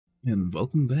And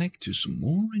welcome back to some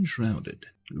more Enshrouded.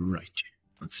 Right,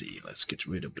 let's see, let's get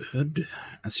rid of the hood.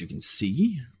 As you can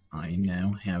see, I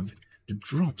now have the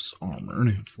drops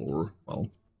armor for, well,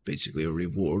 basically a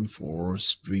reward for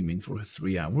streaming for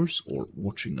 3 hours or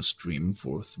watching a stream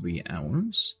for 3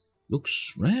 hours.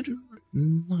 Looks rather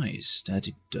nice that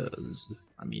it does.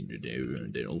 I mean,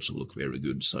 they also look very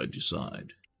good side to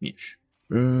side. Yesh.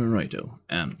 Righto.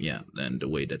 Yeah, then the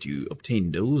way that you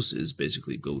obtain those is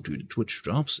basically go to the Twitch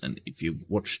drops, and if you've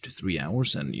watched 3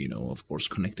 hours and, of course,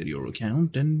 connected your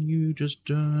account, then you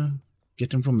just,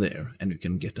 get them from there, and you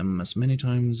can get them as many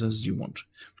times as you want.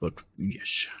 But,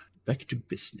 yes, back to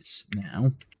business.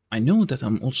 Now, I know that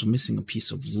I'm also missing a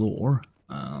piece of lore.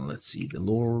 Let's see, the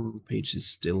lore page is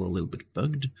still a little bit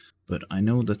bugged, but I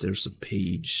know that there's a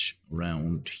page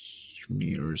around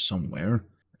here somewhere.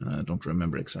 I don't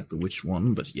remember exactly which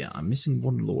one, but yeah, I'm missing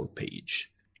one lore page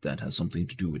that has something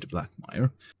to do with the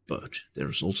Blackmire. But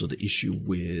there's also the issue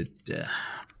with the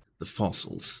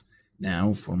fossils.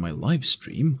 Now, for my live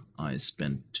stream, I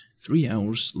spent 3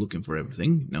 hours looking for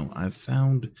everything. No, I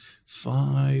found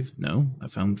 4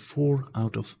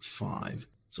 out of 5.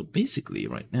 So basically,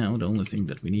 right now, the only thing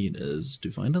that we need is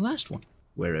to find the last one,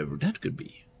 wherever that could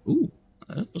be. Ooh,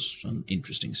 that was an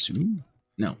interesting zoom.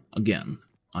 Now, again,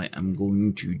 I am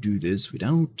going to do this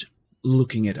without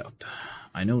looking it up.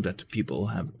 I know that people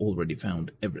have already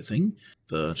found everything,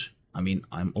 but I mean,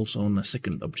 I'm also on a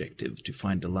second objective to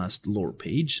find the last lore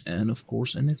page, and of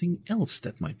course anything else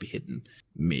that might be hidden.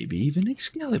 Maybe even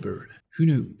Excalibur. Who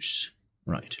knows?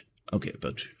 Right. Okay,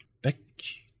 but back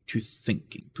to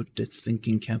thinking. Put the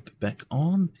thinking cap back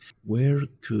on. Where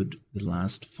could the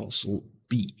last fossil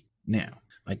be? Now,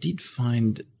 I did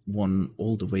find one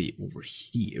all the way over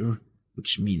here,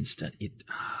 which means that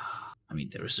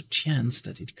there is a chance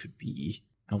that it could be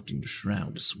out in the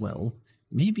shroud as well.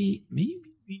 Maybe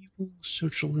we will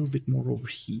search a little bit more over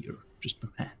here, just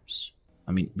perhaps.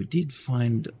 I mean, we did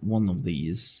find one of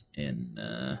these in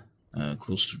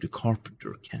close to the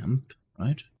carpenter camp,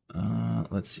 right?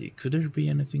 Let's see, could there be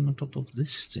anything on top of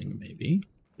this thing, maybe?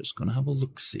 Just gonna have a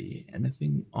look-see.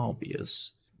 Anything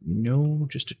obvious? No,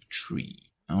 just a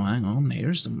tree. Oh, hang on,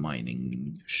 here's the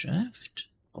mining shaft.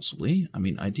 Possibly. I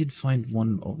mean, I did find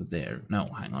one over there. No,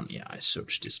 hang on. Yeah, I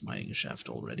searched this mining shaft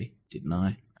already, didn't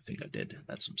I? I think I did.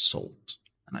 That's some salt.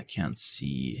 And I can't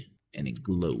see any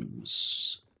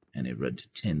glows, any red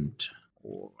tint,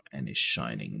 or any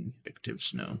shining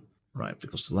objectives, no. Right,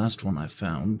 because the last one I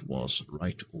found was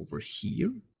right over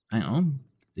here. Hang on.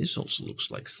 This also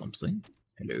looks like something.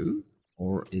 Hello?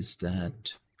 Or is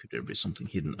that... Could there be something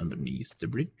hidden underneath the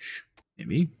bridge?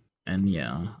 Maybe. And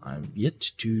yeah, I've yet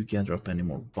to gather up any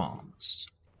more bombs,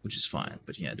 which is fine.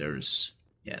 But yeah, there's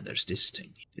this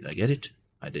thing. Did I get it?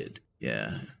 I did.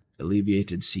 Yeah,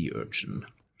 alleviated sea urchin.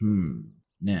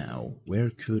 Now, where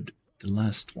could the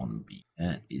last one be?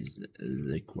 That is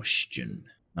the question.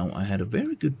 Now, I had a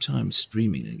very good time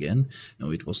streaming again.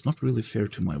 Now, it was not really fair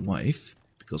to my wife,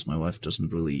 because my wife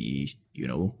doesn't really,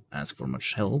 ask for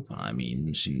much help. I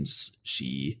mean, since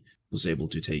she was able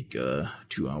to take a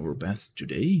 2-hour bath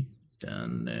today,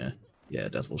 then yeah,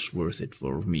 that was worth it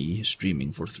for me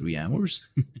streaming for 3 hours.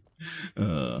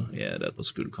 Yeah, that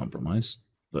was a good compromise.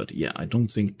 But yeah, I don't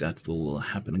think that will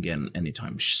happen again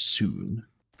anytime soon,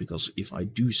 because if I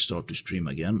do start to stream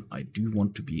again, I do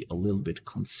want to be a little bit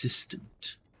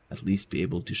consistent. At least be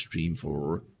able to stream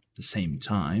for the same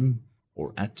time,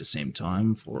 or at the same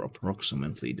time for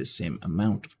approximately the same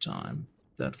amount of time.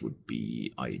 That would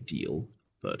be ideal.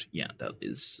 But yeah, that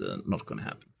is not gonna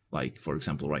happen. Like, for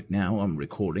example, right now I'm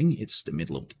recording, it's the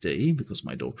middle of the day because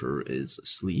my daughter is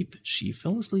asleep. She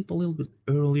fell asleep a little bit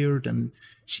earlier than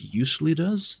she usually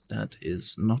does. That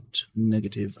is not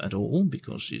negative at all,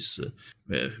 because she's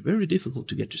very difficult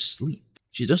to get to sleep.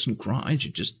 She doesn't cry, she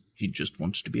just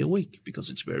wants to be awake,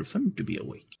 because it's very fun to be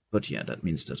awake. But yeah, that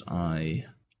means that I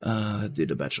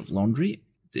did a batch of laundry,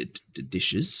 did the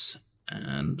dishes,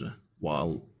 and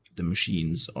while the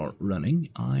machines are running,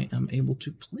 I am able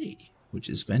to play, which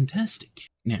is fantastic.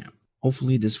 Now,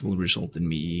 hopefully this will result in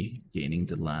me gaining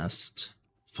the last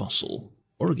fossil.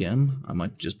 Or again, I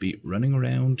might just be running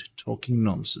around talking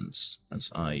nonsense,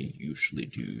 as I usually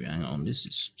do. Hang on, this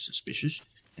is suspicious.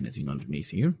 Anything underneath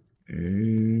here?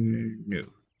 No.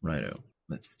 Righto.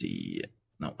 Let's see.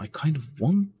 Now, I kind of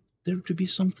want there to be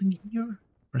something here,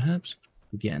 perhaps.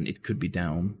 Again, it could be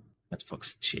down at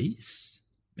Fox Chase,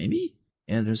 maybe?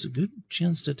 Yeah, there's a good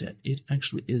chance that it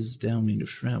actually is down in the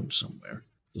shroud somewhere,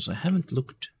 because I haven't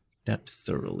looked that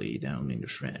thoroughly down in the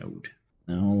shroud.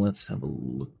 Now let's have a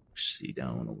look, see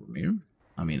down over here.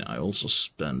 I mean, I also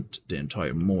spent the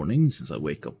entire morning, since I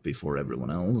wake up before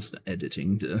everyone else,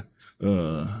 editing the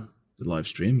live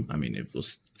stream. I mean, it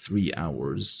was 3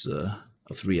 hours, a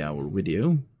 3-hour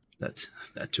video. That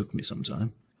took me some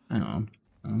time. Hang on.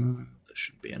 There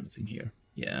should be anything here.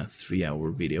 Yeah, 3-hour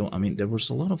video. I mean, there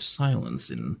was a lot of silence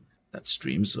in that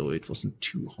stream, so it wasn't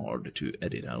too hard to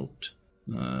edit out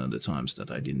the times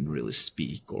that I didn't really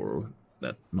speak or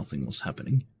that nothing was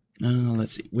happening.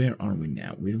 Let's see, where are we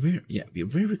now? We're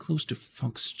very close to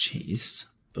Fox Chase,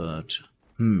 but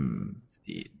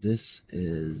this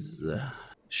is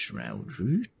Shroud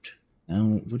Route.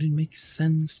 Now, would it make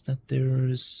sense that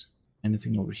there's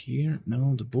anything over here?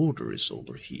 No, the border is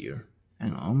over here.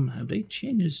 Hang on, have they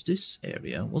changed this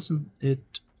area? Wasn't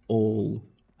it all...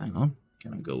 Hang on,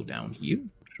 can I go down here?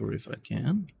 Not sure if I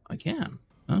can. I can.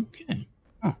 Okay.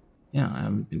 Oh, yeah, I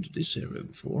haven't been to this area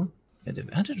before. Yeah, they've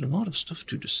added a lot of stuff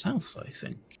to the south, I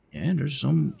think. Yeah, there's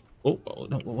some... Oh,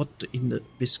 no, what in the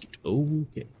biscuit?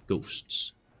 Okay,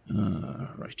 ghosts.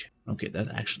 Right. Okay, that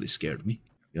actually scared me.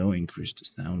 Go increase the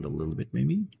sound a little bit,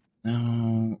 maybe.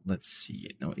 Now, let's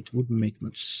see. Now, it wouldn't make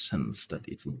much sense that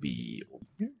it would be over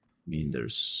here. I mean,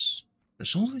 there's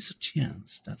always a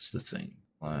chance, that's the thing.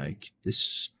 Like,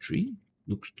 this tree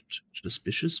looked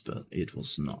suspicious, but it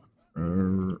was not.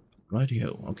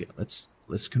 Rightio. Okay,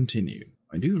 let's continue.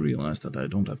 I do realize that I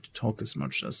don't have to talk as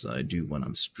much as I do when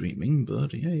I'm streaming,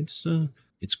 but yeah,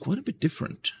 it's quite a bit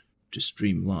different to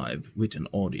stream live with an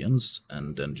audience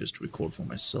and then just record for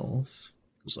myself,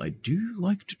 because I do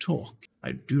like to talk.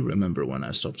 I do remember when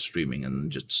I stopped streaming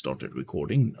and just started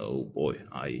recording. Oh boy,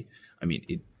 I mean,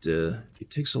 it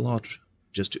takes a lot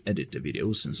just to edit the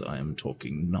video, since I am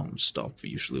talking non-stop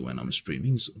usually when I'm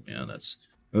streaming, so yeah, that's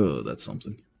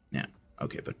something. Yeah.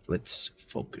 Okay, but let's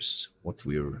focus.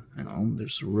 Hang on,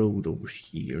 there's a road over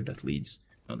here that leads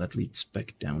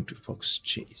back down to Fox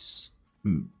Chase.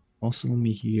 Fossil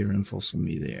me here and fossil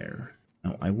me there.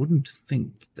 Now, I wouldn't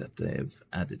think that they've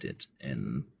added it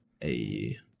in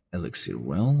a elixir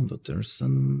well, but there's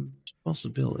some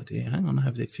possibility. Hang on,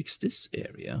 have they fixed this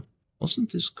area?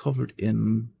 Wasn't this covered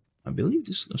in... I believe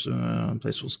this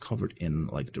place was covered in,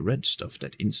 like, the red stuff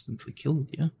that instantly killed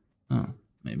you. Oh,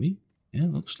 maybe. Yeah,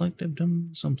 looks like they've done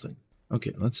something.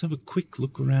 Okay, let's have a quick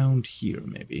look around here,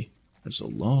 maybe. There's a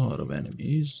lot of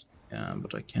enemies. Yeah,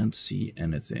 but I can't see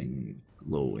anything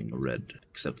glowing red,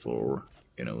 except for,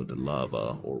 you know, the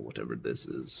lava or whatever this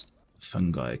is.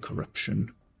 Fungi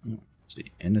corruption. Oh, see,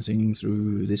 anything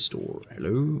through this door?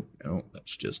 Hello? No,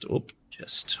 that's just... Oh,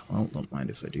 chest. Well, don't mind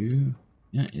if I do.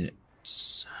 Yeah,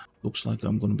 it's... Looks like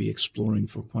I'm going to be exploring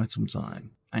for quite some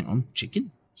time. Hang on,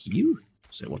 chicken? Here?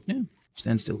 Say what now?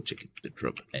 Stand still, chicken. To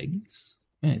drop eggs?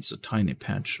 Yeah, it's a tiny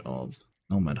patch of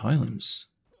Nomad Highlands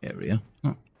area.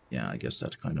 Oh, yeah, I guess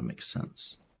that kind of makes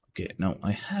sense. Okay, now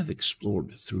I have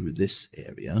explored through this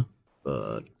area,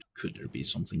 but could there be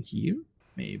something here?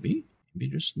 Maybe.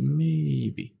 Maybe just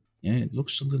maybe. Yeah, it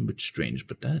looks a little bit strange,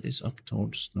 but that is up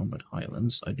towards Nomad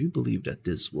Highlands. I do believe that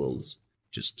this was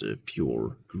just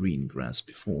pure green grass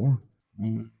before.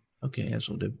 Okay, yeah,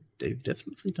 so they've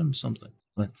definitely done something.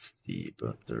 Let's see,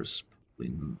 but there's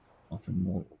nothing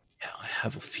more. Yeah, I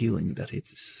have a feeling that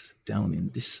it's down in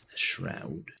this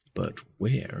shroud, but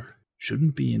where?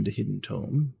 Shouldn't be in the hidden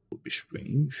tome. Would be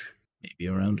strange. Maybe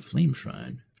around the flame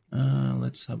shrine.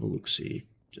 Let's have a look-see,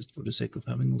 just for the sake of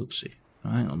having a look-see.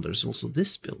 Hang on, there's also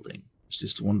this building. Is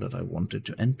this the one that I wanted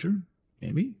to enter?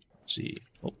 Maybe? Let's see.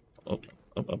 Up,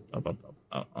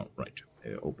 right.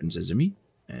 Open sesame.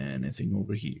 Anything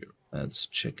over here? Let's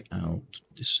check out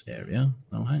this area.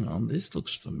 Now, hang on, this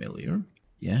looks familiar.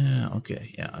 Yeah,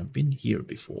 okay, yeah, I've been here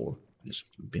before. It's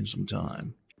been some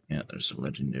time. Yeah, there's a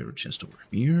legendary chest over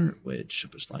here, with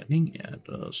Shepherd's Lightning. Yeah, it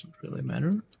doesn't really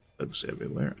matter. Bugs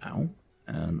everywhere. Ow.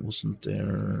 And wasn't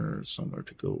there somewhere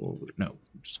to go over? No,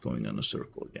 I'm just going in a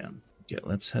circle again. Okay,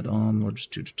 let's head onwards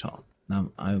to the top.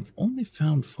 Now, I've only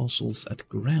found fossils at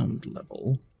ground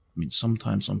level. I mean,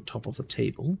 sometimes on top of a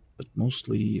table, but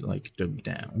mostly, like, dug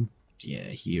down.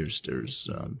 Yeah, there's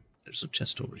a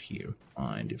chest over here.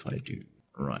 Mind if I do?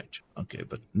 Right. Okay,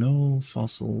 but no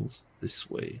fossils this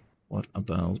way. What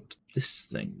about this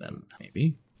thing then?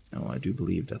 Maybe? No, I do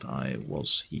believe that I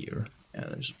was here. Yeah,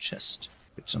 there's a chest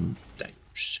with some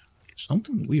daggers.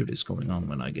 Something weird is going on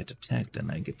when I get attacked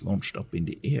and I get launched up in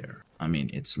the air. I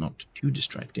mean, it's not too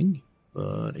distracting,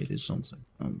 but it is something.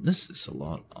 This is a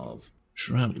lot of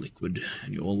shroud liquid,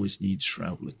 and you always need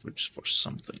shroud liquids for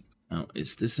something. Now,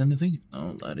 is this anything?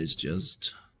 No, that is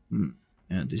just...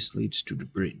 Yeah, this leads to the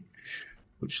bridge,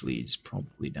 which leads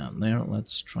probably down there.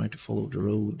 Let's try to follow the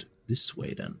road this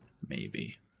way then,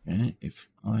 maybe. Yeah, if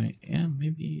I... Yeah,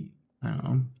 maybe... I don't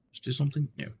know. Is there something?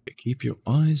 No. Okay, keep your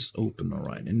eyes open,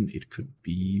 alright, and it could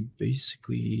be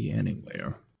basically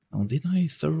anywhere. Now, did I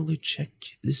thoroughly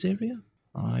check this area?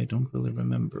 I don't really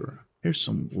remember. Here's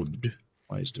some wood.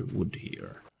 Why is there wood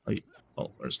here?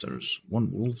 Oh, there's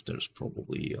one wolf. There's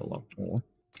probably a lot more.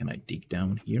 Can I dig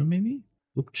down here, maybe?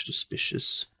 Looked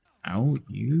suspicious. Ow,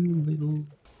 you little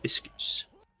biscuits.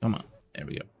 Come on. There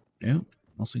we go. No,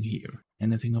 nothing here.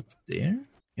 Anything up there?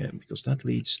 Yeah, because that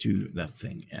leads to that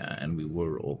thing. Yeah, and we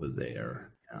were over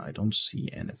there. I don't see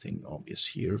anything obvious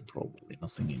here. Probably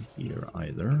nothing in here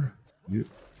either.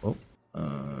 Oh,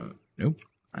 nope.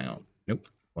 Hang on. Nope.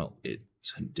 Well, it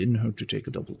didn't hurt to take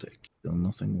a double take. Still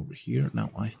nothing over here.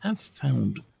 Now, I have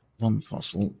found one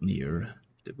fossil near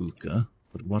the Buka.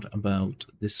 But what about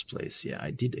this place? Yeah,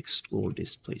 I did explore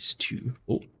this place too.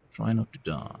 Oh, try not to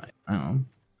die.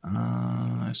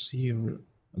 I see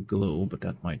a glow, but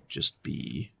that might just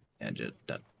be... Yeah,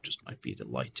 that just might be the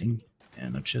lighting.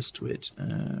 And a chest with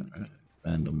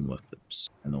random weapons.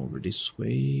 And over this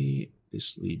way,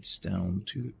 this leads down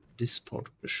to this part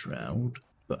of the shroud.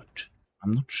 But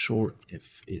I'm not sure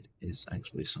if it is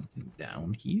actually something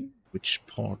down here. Which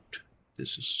part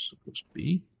this is supposed to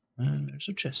be. There's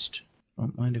a chest.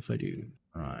 Don't mind if I do.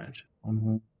 Alright, on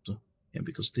hold. Yeah,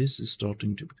 because this is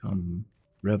starting to become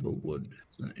Rebelwood.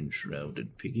 It's an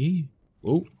enshrouded piggy.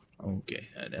 Oh, okay,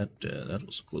 that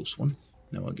was a close one.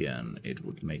 Now again, it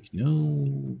would make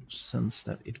no sense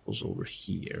that it was over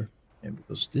here. Yeah,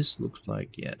 because this looks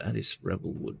like, yeah, that is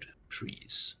Rebelwood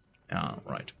trees. Ah,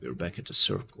 right, we're back at the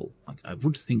circle. Like, I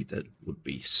would think that would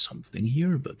be something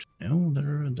here, but no,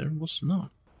 there was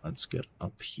not. Let's get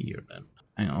up here then.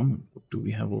 Hang on, what do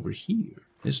we have over here?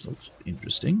 This looks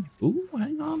interesting. Oh,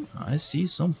 hang on, I see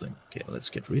something. Okay, let's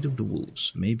get rid of the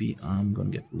wolves. Maybe I'm gonna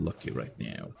get lucky right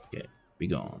now. Okay, be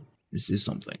gone. Is this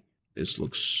something? This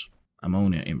looks...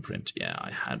 ammonia imprint. Yeah,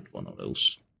 I had one of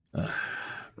those.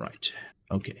 Right.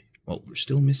 Okay, well, we're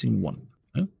still missing one.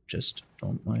 Oh, just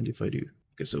don't mind if I do.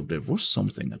 Okay, so there was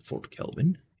something at Fort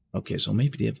Kelvin. Okay, so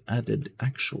maybe they have added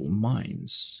actual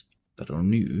mines that are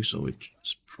new, so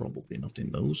it's probably not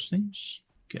in those things.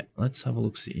 Okay, let's have a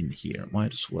look see in here.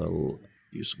 Might as well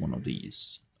use one of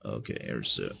these. Okay,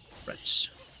 here's rats.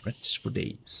 Rats for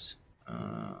days.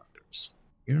 There's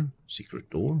here, secret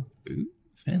door. Ooh,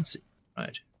 fancy.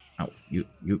 Right. Ow,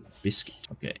 you biscuit.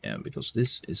 Okay, yeah, because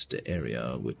this is the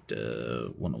area with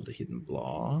one of the hidden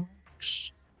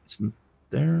blocks. Isn't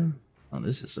there? Oh,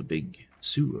 this is a big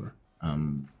sewer.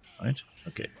 Right?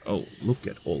 Okay. Oh, look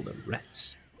at all the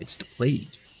rats. It's the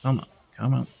plague. Come on,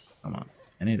 come on, come on.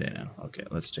 Any day now. Okay,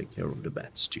 let's take care of the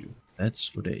bats too. That's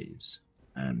for days.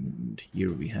 And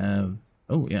here we have...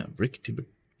 oh yeah, brick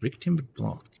timbered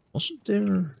block. Wasn't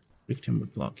there brick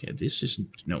timbered block? Yeah, this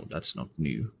isn't... no, that's not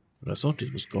new. But I thought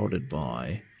it was guarded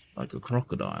by like a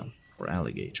crocodile or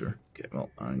alligator. Okay, well,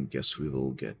 I guess we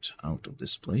will get out of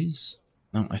this place.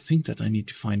 Now, I think that I need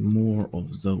to find more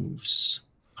of those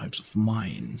types of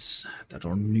mines that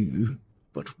are new.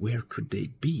 But where could they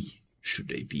be? Should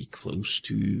they be close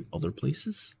to other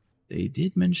places? They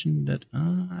did mention that,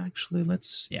 actually,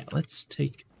 let's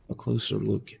take a closer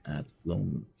look at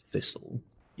Lone Thistle.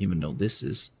 Even though this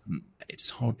is,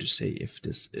 it's hard to say if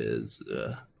this is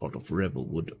part of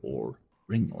Rebelwood or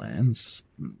Ringlands.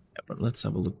 Yeah, but let's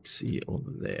have a look, see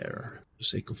over there. For the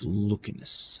sake of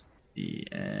lookiness. See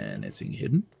anything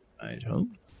hidden? Right, oh,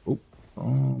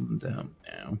 calm down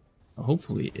now.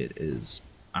 Hopefully it is,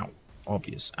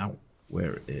 obvious,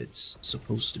 where it's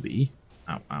supposed to be.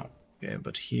 Okay,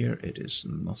 but here it is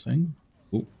nothing.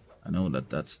 Oh, I know that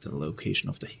that's the location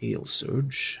of the hail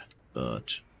surge,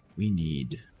 but we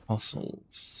need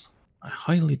fossils. I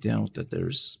highly doubt that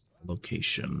there's a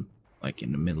location like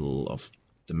in the middle of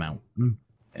the mountain.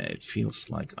 It feels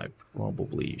like I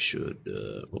probably should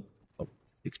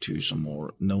stick to some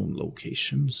more known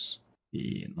locations.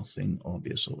 Nothing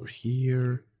obvious over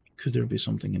here. Could there be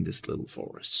something in this little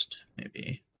forest?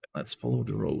 Maybe. Let's follow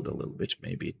the road a little bit.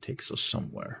 Maybe it takes us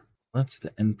somewhere. That's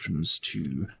the entrance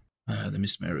to the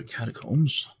Mesmeric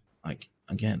catacombs. Like,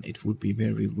 again, it would be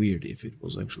very weird if it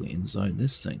was actually inside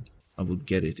this thing. I would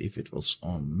get it if it was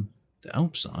on the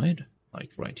outside,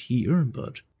 like right here,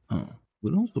 but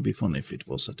would also be fun if it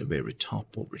was at the very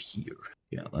top over here.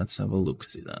 Yeah, let's have a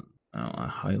look-see then. I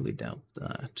highly doubt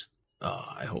that.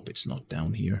 I hope it's not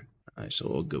down here. I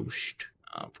saw a ghost.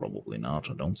 Probably not.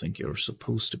 I don't think you're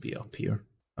supposed to be up here.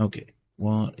 Okay,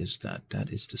 what is that? That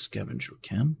is the scavenger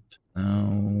camp.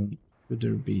 Now, could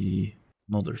there be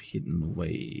another hidden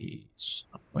way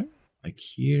somewhere? Like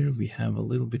here we have a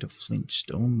little bit of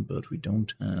flintstone, but we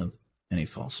don't have any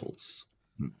fossils.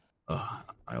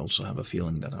 I also have a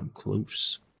feeling that I'm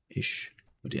close-ish.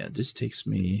 But yeah, this takes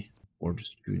me or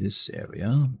just through this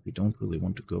area. We don't really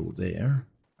want to go there.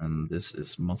 And this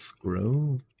is Moth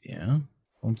Grove. Yeah,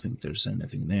 don't think there's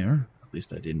anything there. At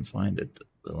least I didn't find it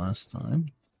the last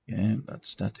time. Yeah,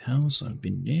 that's that house. I've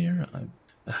been there.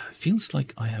 Feels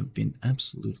like I have been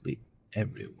absolutely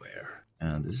everywhere.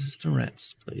 And this is the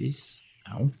rat's place.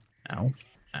 Ow, ow,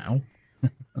 ow.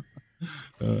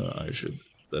 I should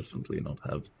definitely not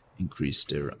have increased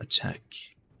their attack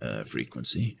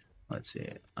frequency. Let's see.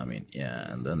 I mean,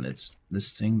 yeah, and then it's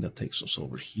this thing that takes us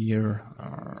over here.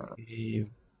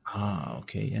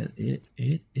 Okay, yeah,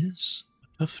 it is a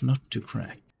tough nut to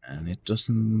crack. And it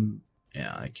doesn't...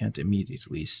 Yeah, I can't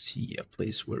immediately see a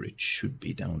place where it should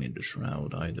be down in the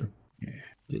shroud either. Yeah,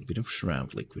 a little bit of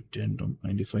shroud liquid, then don't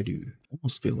mind if I do. I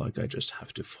almost feel like I just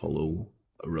have to follow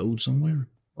a road somewhere.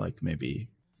 Like maybe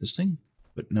this thing?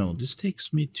 But no, this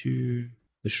takes me to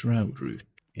the shroud route.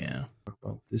 Yeah,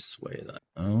 about this way then.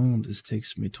 Oh, this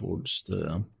takes me towards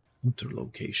the hunter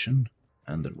location.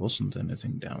 And there wasn't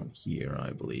anything down here,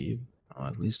 I believe.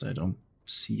 At least I don't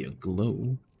see a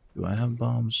glow. Do I have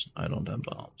bombs? I don't have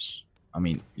bombs. I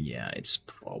mean, yeah, it's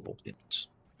probably at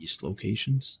these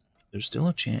locations. There's still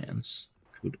a chance.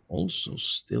 Could also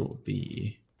still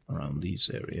be around these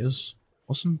areas.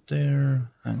 Wasn't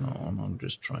there... Hang on, I'm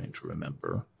just trying to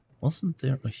remember. Wasn't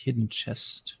there a hidden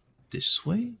chest this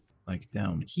way? Like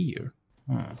down here?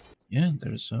 Huh. Yeah,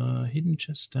 there's a hidden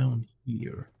chest down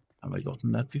here. Have I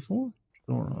gotten that before?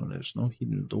 Sure, no, there's no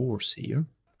hidden doors here.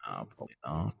 Probably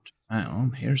not. Hang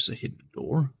on, here's a hidden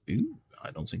door. Ooh,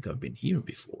 I don't think I've been here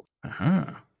before.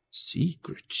 Aha,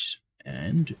 secrets.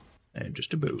 And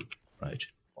just a boat, right?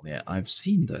 Well, yeah, I've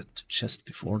seen that chest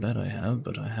before, that I have,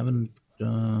 but I haven't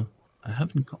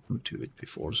gotten to it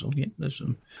before, so yeah, there's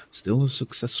still a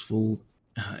successful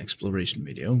exploration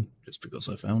video, just because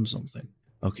I found something.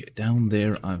 Okay, down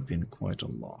there I've been quite a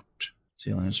lot.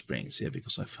 Sea Lion Springs, yeah,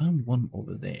 because I found one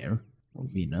over there,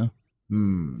 Movina.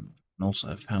 And also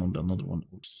I found another one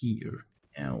over here.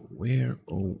 Now, where,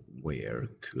 oh, where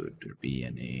could there be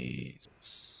any...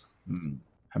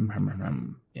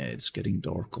 Yeah, it's getting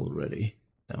dark already.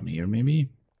 Down here, maybe?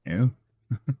 No?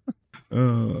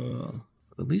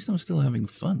 At least I'm still having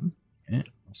fun. Yeah,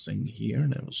 nothing here.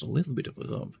 There was a little bit of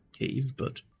a cave,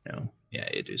 but, you know, yeah,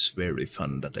 it is very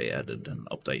fun that they added an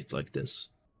update like this.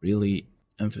 Really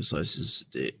emphasizes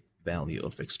the value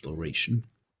of exploration,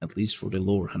 at least for the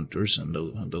lore hunters and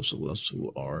those of us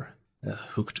who are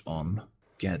hooked on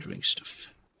gathering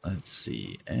stuff. Let's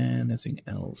see, anything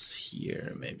else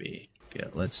here, maybe? Okay,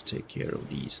 let's take care of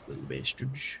these little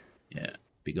bastards. Yeah,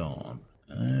 be gone.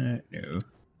 No.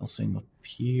 Nothing up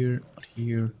here, not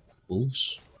here.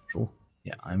 Wolves? Sure.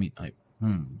 Yeah, I mean, I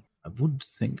would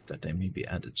think that they maybe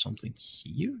added something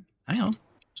here. Hang on.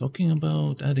 Talking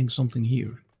about adding something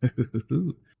here.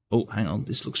 Oh, hang on,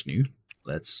 this looks new.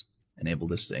 Let's enable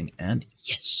this thing, and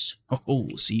yes!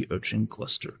 Oh, sea urchin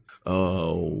cluster.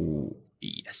 Oh,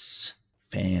 yes.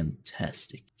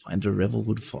 Fantastic. Find a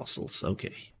Revelwood fossils.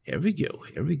 Okay, here we go,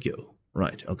 here we go.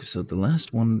 Right, okay, so the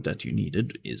last one that you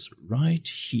needed is right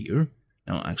here.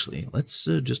 Now, actually, let's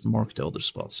just mark the other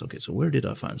spots. Okay, so where did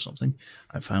I find something?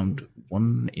 I found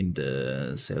one in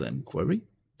the Salem Quarry.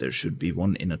 There should be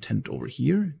one in a tent over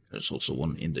here. There's also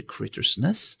one in the Critter's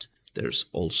Nest. There's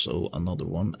also another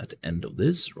one at the end of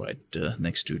this, right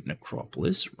next to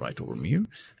Necropolis, right over here.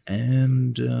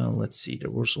 And let's see,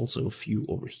 there was also a few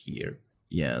over here.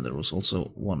 Yeah, there was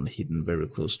also one hidden very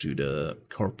close to the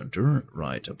Carpenter,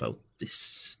 right about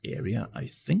this area, I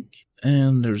think.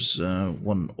 And there's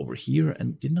one over here,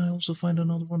 and didn't I also find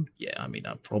another one? Yeah, I mean,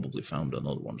 I probably found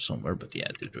another one somewhere, but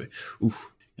yeah,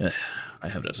 I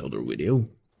have that other video.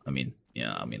 I mean,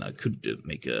 yeah, I mean, I could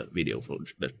make a video for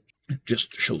that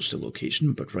just shows the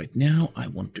location, but right now I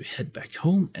want to head back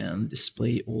home and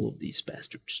display all of these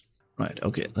bastards. Right,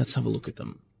 okay, let's have a look at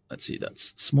them. Let's see,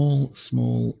 that's small,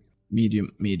 small,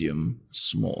 medium, medium,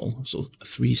 small. So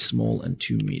 3 small and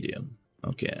 2 medium.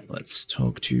 Okay, let's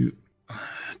talk to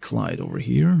Clyde over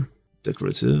here.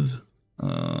 Decorative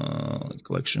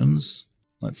collections.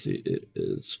 Let's see, it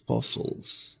is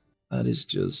fossils. That is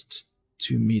just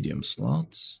 2 medium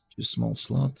slots, 2 small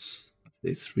slots.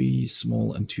 3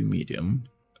 small and 2 medium.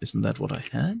 Isn't that what I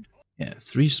had? Yeah,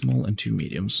 3 small and 2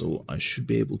 medium, so I should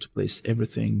be able to place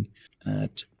everything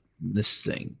at this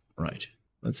thing. Right.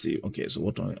 Let's see. Okay, so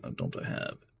what don't I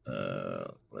have?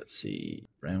 Let's see.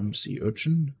 Round sea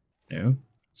urchin? No.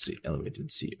 Let's see.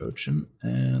 Elevated sea urchin.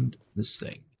 And this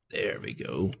thing. There we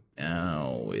go.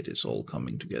 Now it is all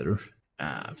coming together.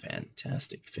 Ah,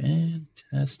 fantastic.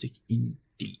 Fantastic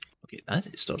indeed. Okay, that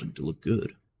is starting to look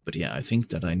good. But yeah, I think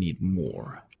that I need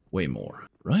more. Way more.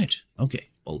 Right. Okay.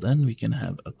 Well, then we can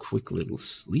have a quick little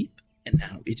sleep. And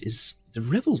now it is the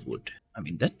Revelwood.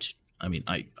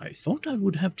 I thought I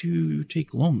would have to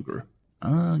take longer.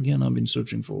 Again, I've been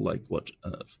searching for like, what,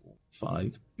 for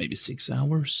 5, maybe 6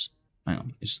 hours? Hang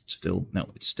on, is it still? No,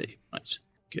 it's stay. Right.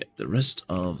 Okay, the rest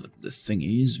of the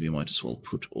thingies we might as well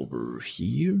put over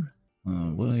here.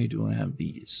 Why do I have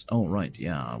these? Oh, right,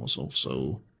 yeah, I was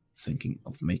also thinking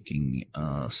of making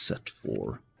a set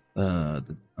for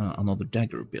another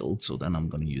dagger build, so then I'm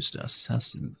going to use the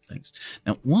assassin things.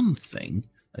 Now, one thing,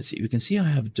 let's see, you can see I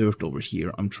have dirt over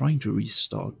here. I'm trying to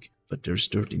restock, but there's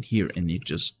dirt in here, and it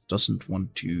just doesn't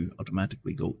want to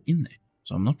automatically go in there.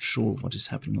 So I'm not sure what is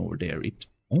happening over there. It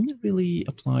only really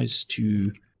applies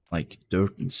to, like,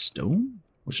 dirt and stone,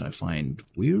 which I find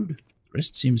weird. The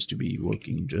rest seems to be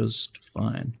working just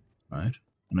fine, right?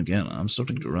 And again, I'm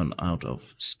starting to run out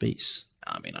of space.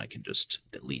 I mean, I can just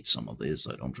delete some of this.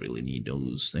 I don't really need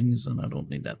those things, and I don't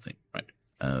need that thing, right?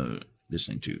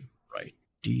 Listening to, right,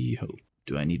 D-ho.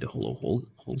 Do I need a hollow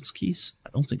holds keys? I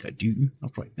don't think I do,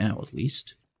 not right now at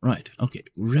least. Right, okay,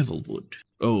 Revelwood.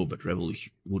 Oh, but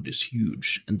Revelwood is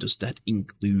huge, and does that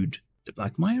include the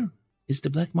Blackmire? Is the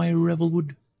Blackmire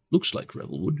Revelwood? Looks like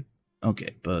Revelwood.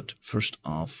 Okay, but first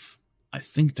off, I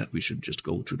think that we should just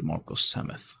go to the Mark of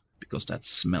Sameth, because that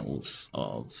smells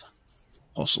of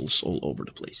fossils all over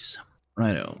the place.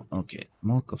 Righto, okay,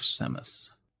 Mark of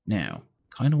Sameth. Now,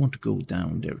 kind of want to go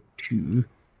down there too.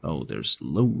 Oh, there's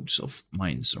loads of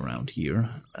mines around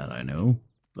here that I know.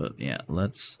 But yeah,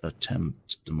 let's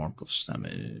attempt the Mark of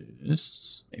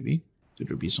Sameth, maybe. Could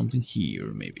there be something here,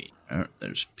 maybe?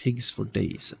 There's pigs for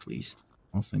days, at least.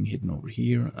 Nothing hidden over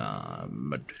here.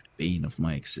 But bane of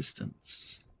my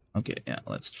existence. Okay, yeah,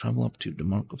 let's travel up to the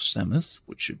Mark of Sameth,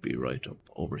 which should be right up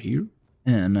over here.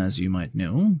 And as you might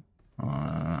know,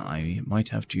 I might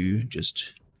have to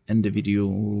just end the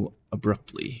video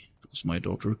abruptly, because my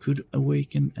daughter could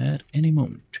awaken at any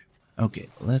moment. Okay,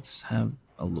 let's have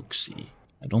a look-see.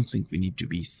 I don't think we need to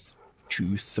be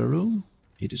too thorough.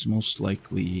 It is most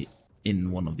likely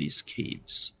in one of these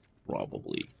caves,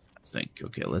 probably, I think.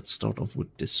 Okay, let's start off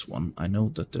with this one. I know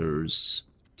that there's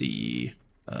the,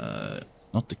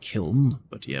 not the kiln,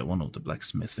 but yeah, one of the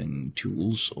blacksmithing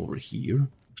tools over here.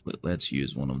 Let's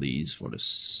use one of these for the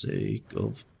sake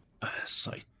of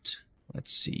sight.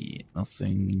 Let's see,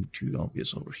 nothing too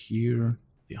obvious over here.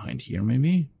 Behind here,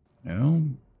 maybe? No,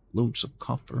 loads of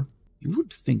copper. You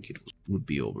would think it would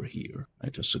be over here,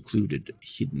 right? A secluded,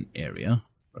 hidden area.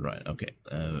 But right, okay,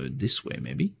 this way,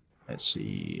 maybe? Let's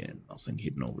see, nothing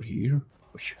hidden over here.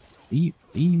 Leave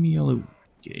me alone.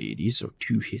 Okay, these are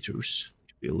 2 hitters.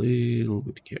 Be a little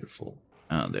bit careful.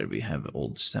 There we have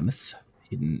old Sameth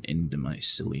hidden in the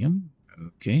mycelium.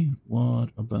 Okay, what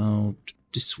about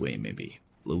this way, maybe?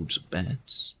 Loads of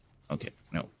bats. Okay,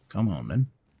 no, come on then.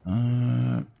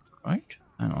 Right,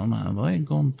 hang on, have I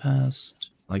gone past,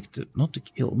 like, not the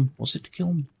kiln, was it the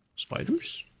kiln?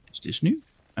 Spiders? Is this new?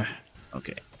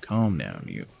 Okay, calm down,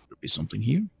 you. There be something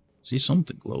here? See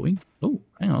something glowing? Oh,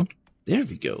 hang on, there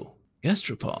we go.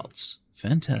 Gastropods.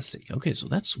 Fantastic. Okay, so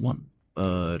that's one.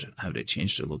 But have they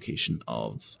changed the location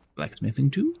of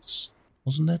blacksmithing tools?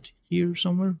 Wasn't that here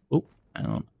somewhere? Oh, hang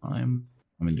on.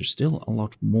 I mean, there's still a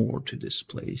lot more to this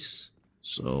place.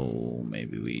 So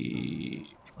maybe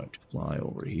we try to fly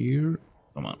over here.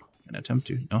 Come on, an attempt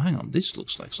to. No, hang on. This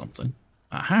looks like something.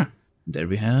 Aha! There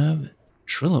we have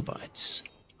trilobites.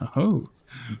 Oh,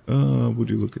 would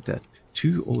you look at that?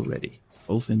 2 already,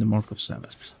 both in the Mark of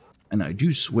Sameth. And I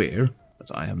do swear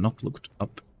that I have not looked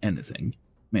up anything.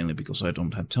 Mainly because I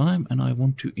don't have time and I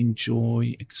want to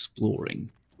enjoy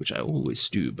exploring, which I always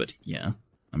do, but yeah.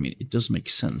 I mean, it does make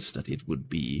sense that it would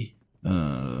be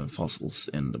fossils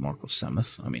in the Mark of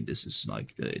Sameth. I mean, this is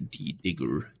like the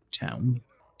digger town.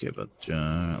 Okay, but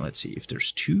let's see, if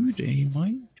there's 2, they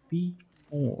might be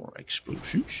more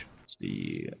explosions.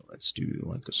 See, let's do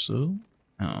like a so.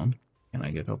 Can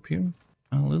I get up here?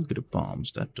 A little bit of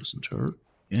bombs, that doesn't hurt.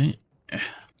 Okay, let's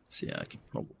see, I can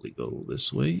probably go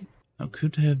this way. I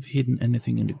could have hidden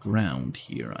anything in the ground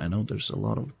here. I know there's a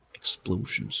lot of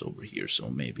explosions over here, so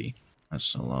maybe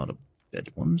that's a lot of dead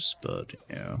ones, but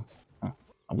yeah.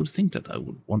 I would think that I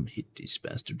would one-hit these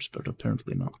bastards, but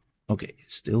apparently not. Okay,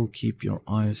 still keep your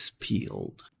eyes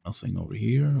peeled. Nothing over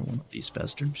here, one of these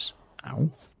bastards.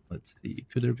 Ow. Let's see,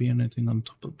 could there be anything on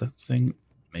top of that thing?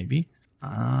 Maybe.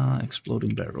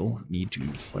 Exploding barrel. Need to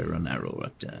fire an arrow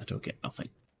at that. Okay, nothing.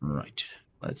 Right,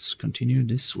 let's continue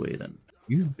this way then.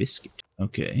 You biscuit.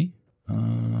 Okay.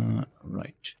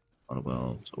 Right. What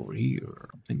about over here?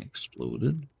 Something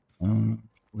exploded.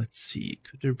 Let's see.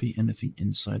 Could there be anything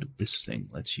inside of this thing?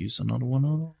 Let's use another one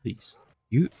of these.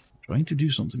 You trying to do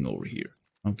something over here.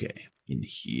 Okay. In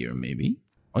here, maybe?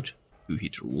 What?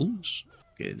 Two-hit rules.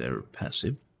 Okay, they're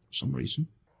passive for some reason.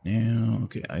 Yeah,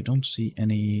 okay, I don't see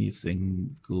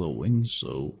anything glowing,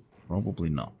 so probably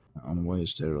not. And why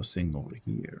is there a thing over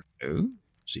here? Oh,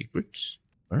 secrets?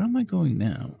 Where am I going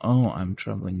now? Oh, I'm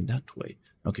traveling that way.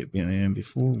 Okay,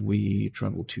 before we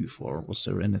travel too far, was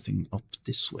there anything up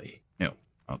this way? No.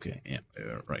 Okay, yeah,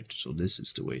 right. So this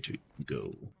is the way to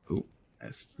go. Oh, I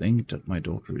think that my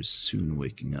daughter is soon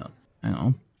waking up. Hang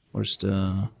on. Where's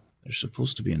the... There's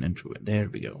supposed to be an entry. There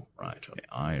we go. Right, okay,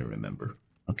 I remember.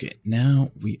 Okay,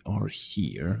 now we are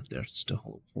here. There's the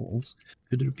whole halls.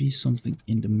 Could there be something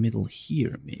in the middle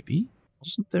here, maybe?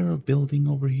 Wasn't there a building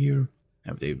over here?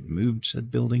 Have they moved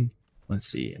said building? Let's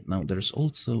see. Now, there's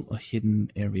also a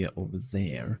hidden area over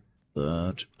there,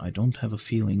 but I don't have a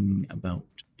feeling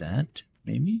about that,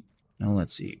 maybe? Now,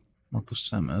 let's see. Marcus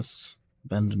Samuth,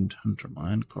 Abandoned Hunter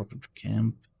Mine, Carpenter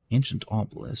Camp, Ancient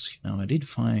Obelisk. Now, I did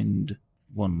find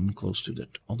one close to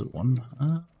that other one.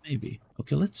 Maybe.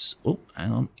 Okay, let's... Oh,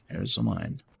 hang on. There's a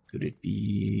mine. Could it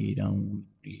be down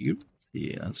here?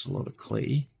 Yeah, that's a lot of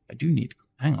clay. I do need...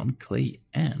 Hang on, clay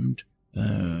and...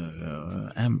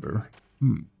 amber.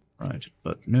 Right,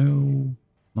 but no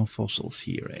fossils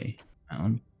here, eh? Hang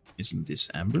on. Isn't this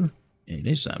amber? It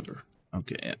is amber.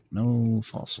 Okay, yeah, no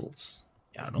fossils.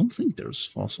 Yeah, I don't think there's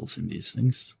fossils in these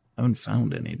things. I haven't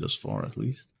found any thus far, at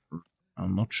least.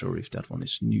 I'm not sure if that one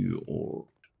is new or...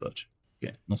 But,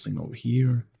 yeah, nothing over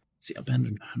here. The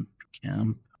Abandoned Hunter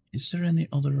Camp. Is there any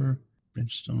other...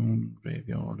 Brimstone,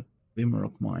 Graveyard,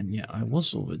 Limerlock Mine? Yeah, I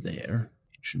was over there.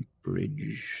 Ancient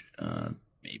Bridge.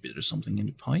 Maybe there's something in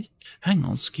the pike. Hang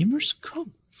on, Skimmer's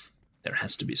Cove. There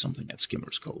has to be something at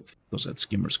Skimmer's Cove. Because at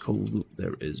Skimmer's Cove,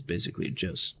 there is basically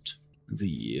just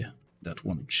that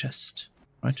one chest,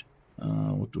 right?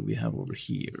 What do we have over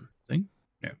here? Thing?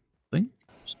 No. Thing?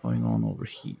 What's going on over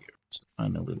here? Let's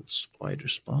find a little spider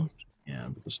spot. Yeah,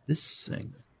 because this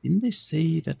thing... Didn't they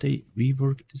say that they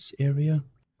reworked this area?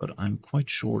 But I'm quite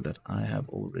sure that I have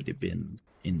already been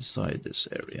inside this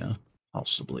area.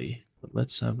 Possibly. But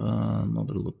let's have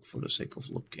another look for the sake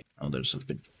of looking. Now there's a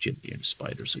bajillion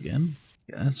spiders again.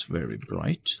 Yeah, that's very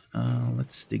bright.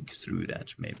 Let's dig through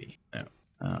that, maybe. Now,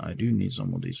 I do need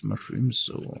some of these mushrooms,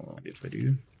 so if I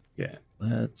do... Yeah,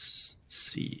 let's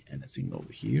see. Anything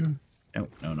over here? No.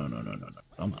 Come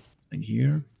on. Nothing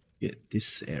here. Get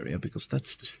this area, because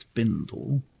that's the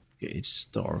spindle. Okay, it's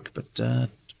dark, but that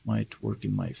might work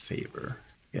in my favor.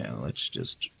 Yeah, let's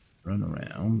just run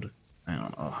around.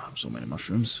 Oh, so many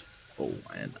mushrooms. Oh,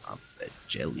 and a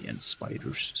bajillion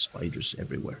spiders. Spiders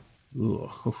everywhere.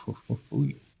 Ooh,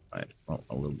 Right, well,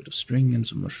 a little bit of string and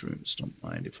some mushrooms. Don't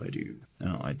mind if I do.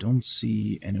 Now, I don't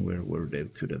see anywhere where they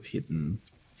could have hidden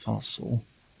fossil.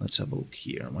 Let's have a look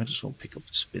here. I might as well pick up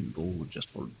the spindle just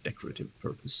for decorative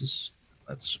purposes.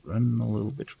 Let's run a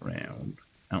little bit around.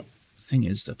 Now, the thing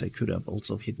is that they could have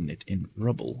also hidden it in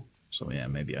rubble. So yeah,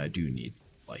 maybe I do need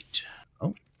light.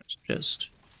 Oh, there's a chest.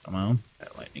 Come on.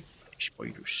 Lightning.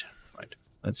 Spiders. Right.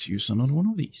 Let's use another one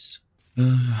of these.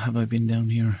 Have I been down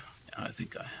here? Yeah, I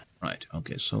think I have. Right.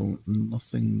 Okay, so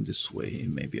nothing this way.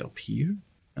 Maybe up here?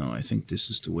 No, I think this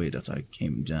is the way that I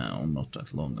came down not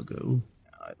that long ago.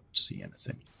 I don't see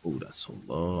anything. Oh, that's a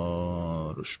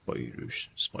lot of spiders.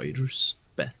 Spiders?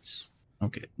 Bats.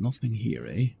 Okay, nothing here,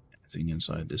 eh? Anything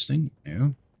inside this thing?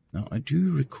 No. Now, I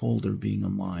do recall there being a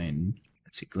mine.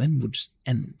 Let's see, Glenwood's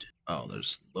End. Oh,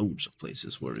 there's loads of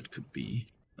places where it could be.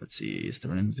 Let's see, is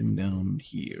there anything down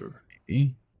here?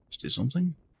 Maybe? Is there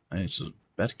something? It's a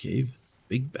bat cave.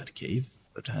 Big bat cave.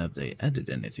 But have they added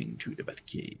anything to the bat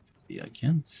cave? I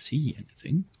can't see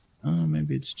anything.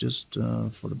 Maybe it's just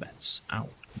for the bats. Ow.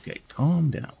 Okay,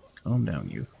 calm down. Calm down,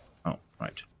 you. Oh,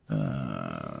 right.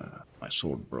 My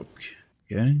sword broke.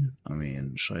 Okay, I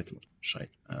mean, shite.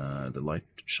 The light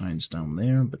shines down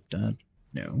there, but that...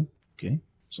 No. Okay,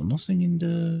 so nothing in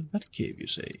the bat cave, you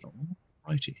say?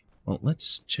 Alrighty. Well,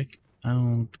 let's check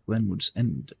out Glenwood's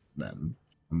End, then.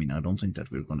 I mean, I don't think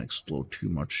that we're gonna explore too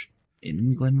much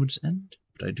in Glenwood's End,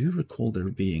 but I do recall there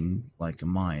being, like, a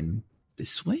mine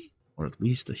this way? Or at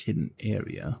least a hidden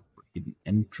area, or hidden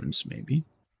entrance, maybe.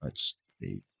 Let's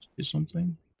see, is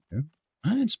something? Yeah.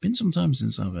 It's been some time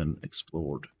since I've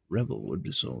explored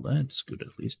Revelwood, so that's good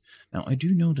at least. Now, I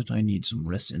do know that I need some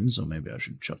resin, so maybe I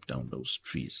should chop down those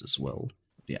trees as well.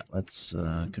 But yeah, let's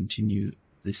continue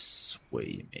this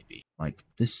way, maybe. Like,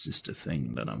 this is the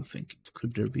thing that I'm thinking.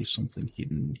 Could there be something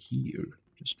hidden here?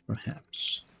 Just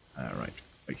perhaps. Right.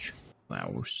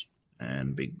 Flowers.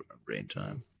 And big brain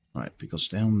time. Right, because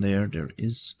down there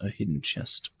is a hidden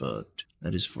chest, but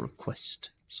that is for a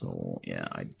quest. So, yeah,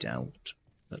 I doubt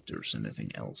that there's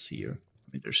anything else here.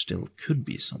 I mean, there still could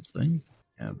be something.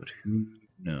 Yeah, but who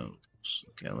knows?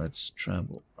 Okay, let's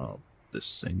travel up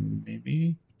this thing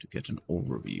maybe to get an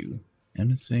overview.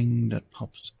 Anything that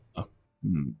pops up?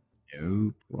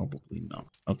 No, probably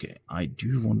not. Okay, I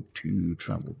do want to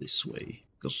travel this way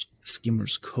because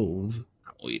Skimmer's Cove.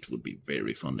 Oh, it would be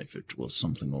very fun if it was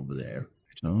something over there.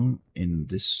 So, in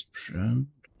this round,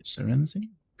 is there anything?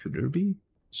 Could there be?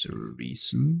 Is there a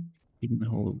reason? Hidden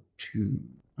Hollow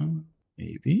Tomb. Oh,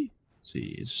 maybe.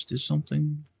 See, is this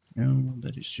something? No,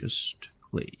 that is just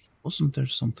clay. Wasn't there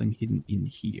something hidden in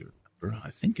here? Or I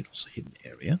think it was a hidden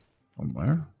area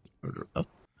somewhere further up.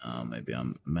 Maybe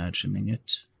I'm imagining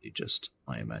it. It's just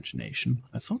my imagination.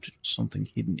 I thought it was something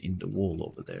hidden in the wall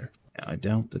over there. I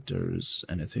doubt that there's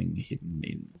anything hidden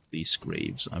in these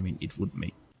graves. I mean, it would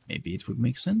make, maybe it would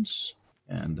make sense.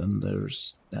 And then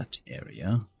there's that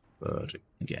area. But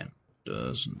again,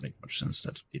 doesn't make much sense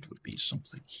that it would be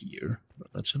something here. But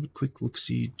let's have a quick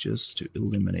look-see just to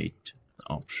eliminate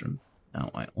the option. Now,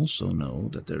 I also know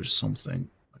that there's something,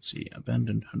 let's see,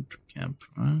 abandoned hunter camp.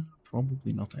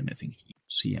 Probably not anything here.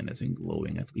 See anything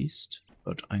glowing at least.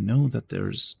 But I know that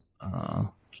there's a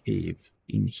cave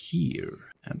in here.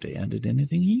 Have they added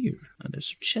anything here? And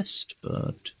there's a chest,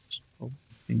 but there's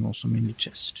probably also in the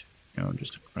chest. You know,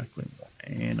 just a crackling one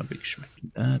and a big schmack.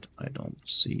 That I don't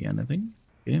see anything.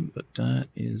 Okay, but that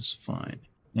is fine.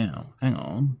 Now, hang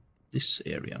on. This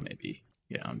area maybe.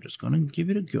 Yeah, I'm just gonna give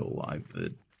it a go.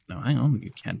 Now, hang on.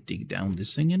 You can't dig down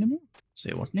this thing anymore.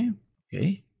 Say what now?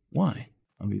 Okay, why?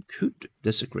 You could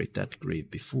desecrate that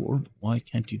grave before, but why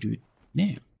can't you do it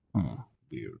now? Oh,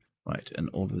 weird. Right,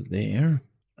 and over there?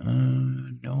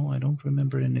 No, I don't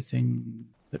remember anything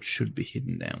that should be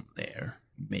hidden down there.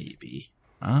 Maybe.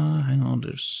 Hang on,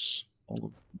 there's all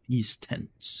of these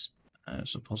tents.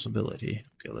 There's a possibility.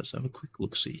 Okay, let's have a quick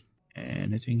look-see.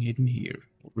 Anything hidden here?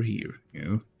 Over here?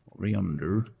 No. Over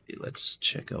yonder? Okay, let's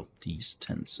check out these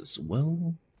tents as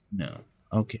well. No.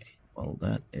 Okay. Well,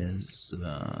 that is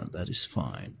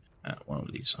fine. One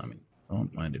of these, I mean,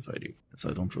 don't mind if I do. As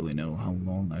I don't really know how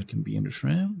long I can be in the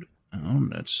shroud.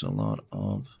 That's a lot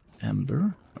of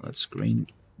amber. Let's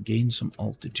gain some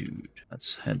altitude.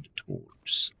 Let's head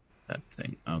towards that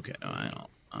thing. Okay, no, hang on.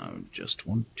 I just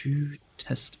want to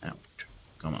test out.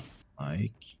 Come on.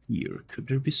 Like here, could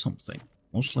there be something?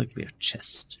 Most likely a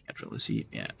chest. Can't really see.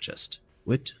 Yeah, chest.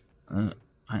 With, hang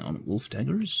on, wolf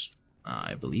daggers?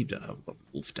 I believe that I've got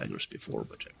wolf daggers before,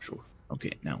 but I'm sure.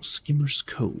 Okay, now Skimmer's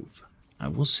Cove. I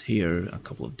was here a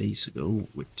couple of days ago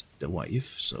with the wife,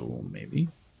 so maybe.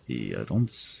 I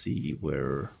don't see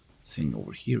where thing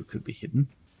over here could be hidden.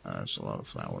 There's a lot of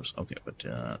flowers. Okay, but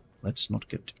let's not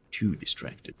get too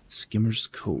distracted. Skimmer's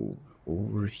Cove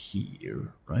over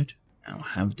here, right? Now,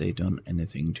 have they done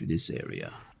anything to this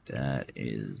area? That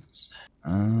is...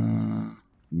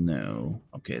 no.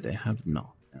 Okay, they have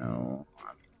not. No,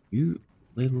 you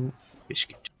little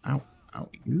biscuit. Ow, ow,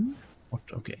 you? What?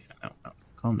 Okay, ow, ow,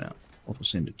 calm down. What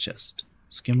was in the chest?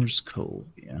 Skimmer's Cove,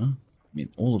 yeah? I mean,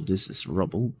 all of this is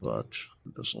rubble, but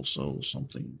there's also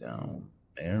something down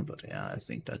there, but yeah, I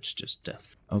think that's just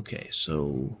death. Okay,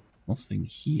 so nothing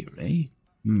here, eh?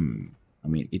 I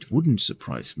mean, it wouldn't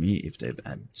surprise me if they've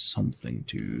added something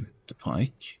to the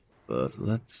pike, but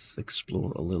let's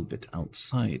explore a little bit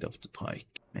outside of the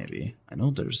pike, maybe. I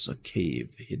know there's a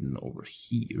cave hidden over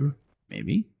here,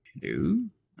 maybe? Hello?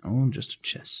 No, just a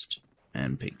chest.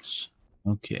 And pigs.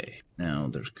 Okay, now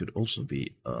there could also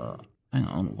be a... Hang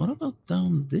on, what about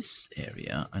down this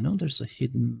area? I know there's a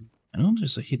hidden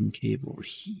cave over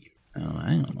here. Now,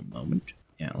 hang on a moment.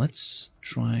 Yeah, let's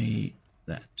try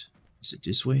that. Is it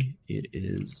this way? It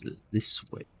is this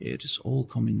way. It is all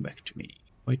coming back to me.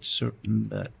 Quite certain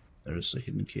that there's a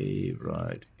hidden cave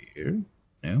right here.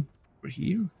 No? Over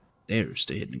here? There's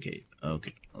the hidden cave.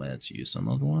 Okay, let's use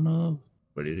another one of...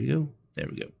 Ready to go? There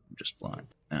we go. I'm just blind.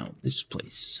 Now, this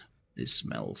place. This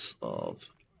smells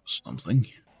of something.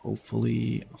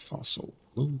 Hopefully a fossil.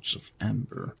 Loads of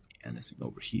amber. Anything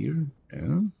over here?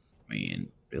 No? I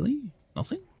mean, really?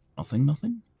 Nothing?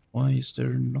 Nothing? Why is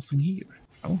there nothing here?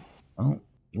 Oh, well,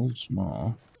 old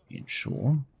small, in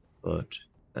sure, but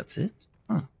that's it?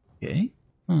 Huh, okay.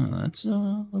 That's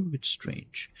a little bit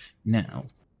strange. Now,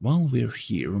 while we're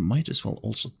here, might as well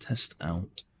also test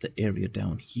out the area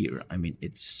down here. I mean,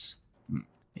 it's...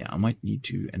 yeah, I might need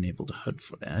to enable the HUD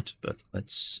for that, but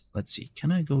let's see.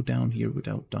 Can I go down here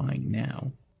without dying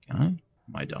now? Can I?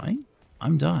 Am I dying?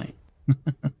 I'm dying.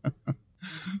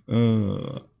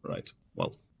 Right.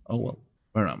 Well, oh well.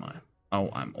 Where am I? Oh,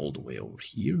 I'm all the way over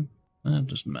here.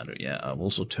 Doesn't matter. Yeah, I've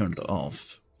also turned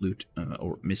off loot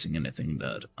or missing anything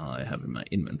that I have in my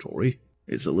inventory.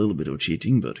 It's a little bit of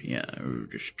cheating, but yeah,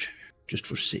 just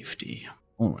for safety.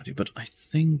 Alrighty, but I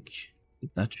think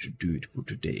that should do it for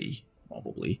today,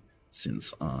 probably,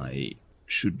 since I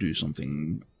should do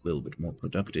something a little bit more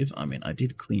productive. I mean, I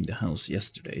did clean the house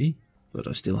yesterday, but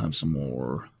I still have some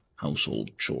more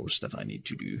household chores that I need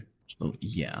to do. So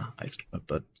yeah,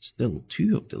 but still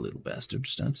 2 of the little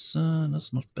bastards, that's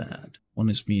not bad. One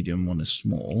is medium, one is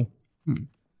small.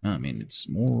 I mean, it's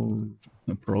more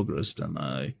progress than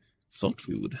I thought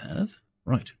we would have.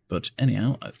 Right, but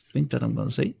anyhow, I think that I'm gonna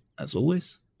say, as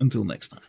always, until next time.